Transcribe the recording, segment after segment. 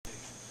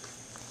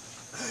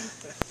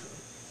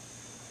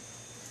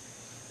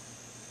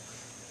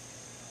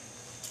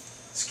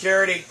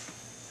Security.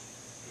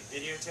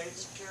 Videotape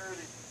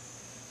security.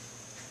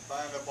 If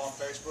I end up on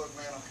Facebook,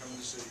 man, I'm coming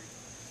to see you.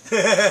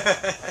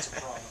 That's a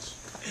promise.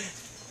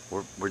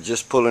 We're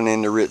just pulling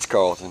into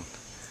Ritz-Carlton.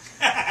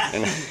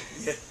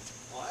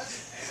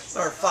 It's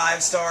our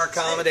 5-star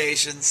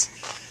accommodations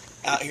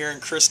out here in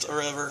Crystal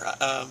River.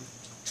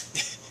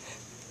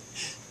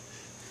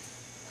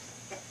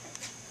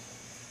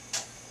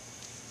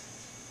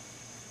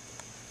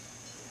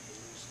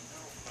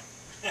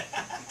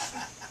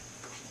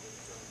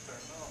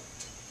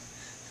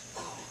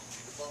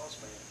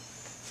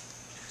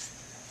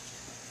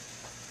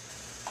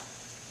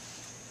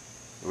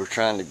 We're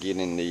trying to get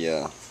in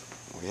the,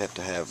 we have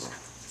to have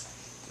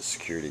the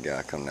security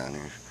guy come down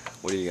here.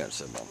 What do you got to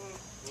say about it?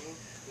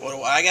 What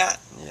do I got?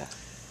 Yeah.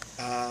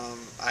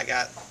 I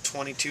got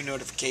 22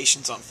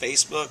 notifications on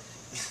Facebook.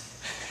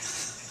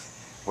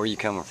 Where are you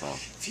coming from? A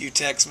few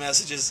text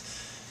messages.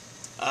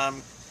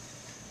 I'm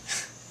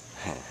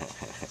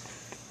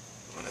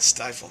going to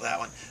stifle that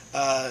one.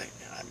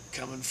 I'm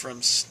coming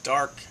from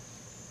Stark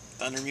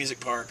Thunder Music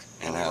Park,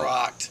 and we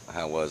rocked.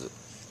 How was it?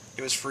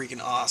 It was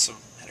freaking awesome.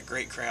 Had a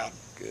great crowd.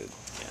 Good.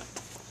 Yeah.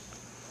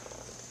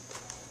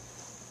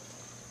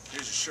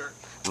 Here's your shirt.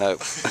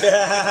 Nope.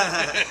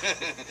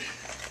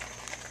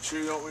 Sure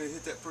you don't want me to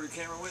hit that pretty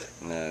camera with it?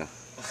 No.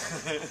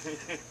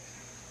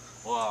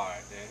 Well,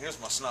 alright then. Here's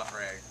my snot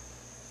rag.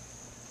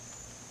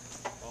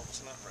 Well, my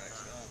snot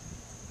rag's gone.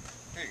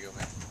 Here you go,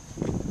 man.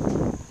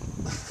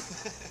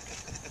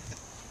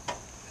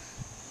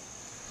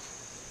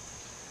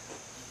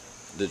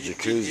 The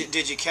jacuzzi.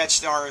 Did you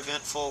catch our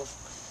eventful,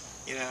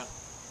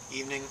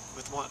 evening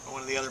with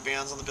one of the other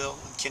bands on the bill?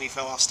 When Kenny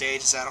fell off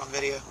stage, is that on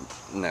video?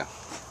 No.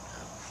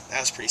 That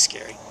was pretty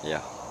scary.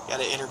 Yeah. Got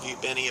to interview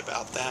Benny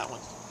about that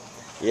one.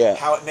 Yeah.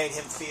 How it made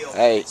him feel.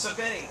 Hey. So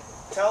Benny,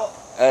 tell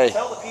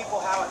the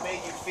people how it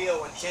made you feel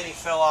when Kenny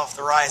fell off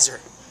the riser.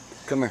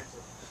 Come here.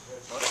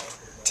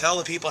 Tell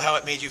the people how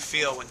it made you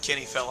feel when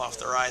Kenny fell off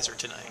the riser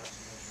tonight.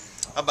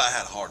 I about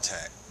had a heart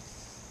attack.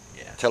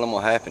 Yeah. Tell them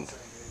what happened.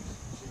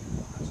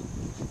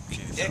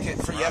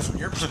 Yeah, from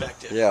your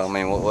perspective. Yeah, I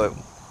mean, what?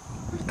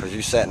 Because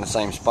you sat in the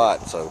same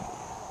spot, so.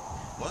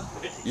 What?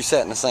 You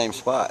sat in the same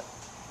spot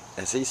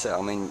as he sat.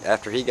 I mean,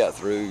 after he got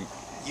through.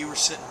 You were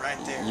sitting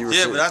right there. You were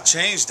but I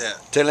changed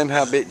that. Tell him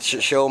how big.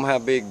 Show him how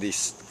big the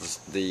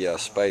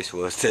space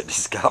was that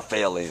this guy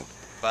fell in.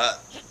 But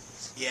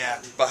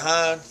yeah,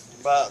 behind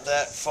about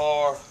that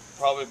far,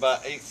 probably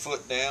about 8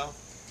 foot down.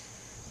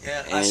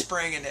 Yeah, I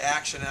sprang into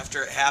action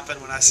after it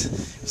happened. When it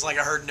was like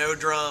I heard no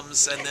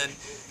drums, and then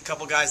a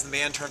couple guys in the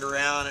band turned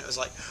around. And it was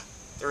like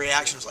the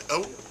reaction was like,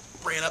 oh,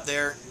 ran up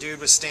there. Dude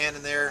was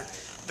standing there,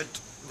 but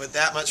with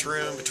that much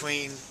room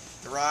between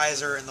the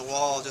riser and the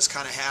wall, just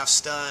kind of half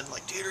stunned.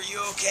 Like, dude, are you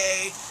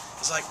okay?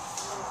 He's like,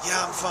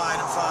 yeah, I'm fine.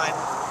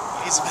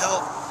 You need some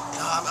help?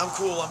 No, I'm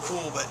cool.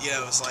 But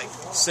it's like.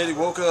 Said he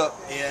woke up.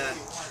 Yeah.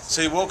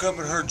 So he woke up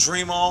and heard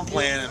Dream On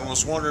playing and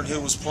was wondering who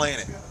was playing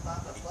it,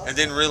 and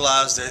then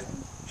realized that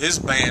his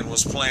band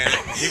was playing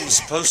it. He was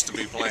supposed to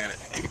be playing it.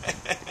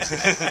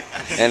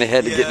 And he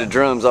had to get the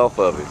drums off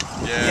of it.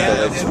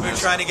 Yeah, and we were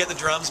trying to get the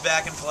drums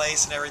back in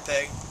place and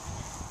everything.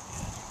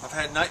 I've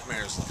had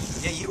nightmares.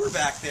 Yeah, you were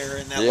back there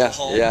in that little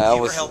hole. Yeah, I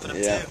was. Were helping him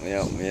too.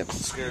 Yeah. It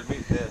scared me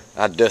to death.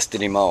 I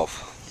dusted him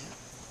off.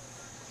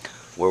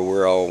 Where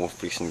we're all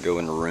fixing to go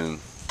in the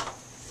room.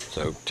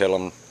 So tell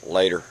them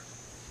later.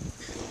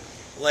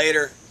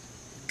 Later.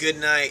 Good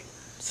night.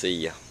 See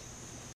ya.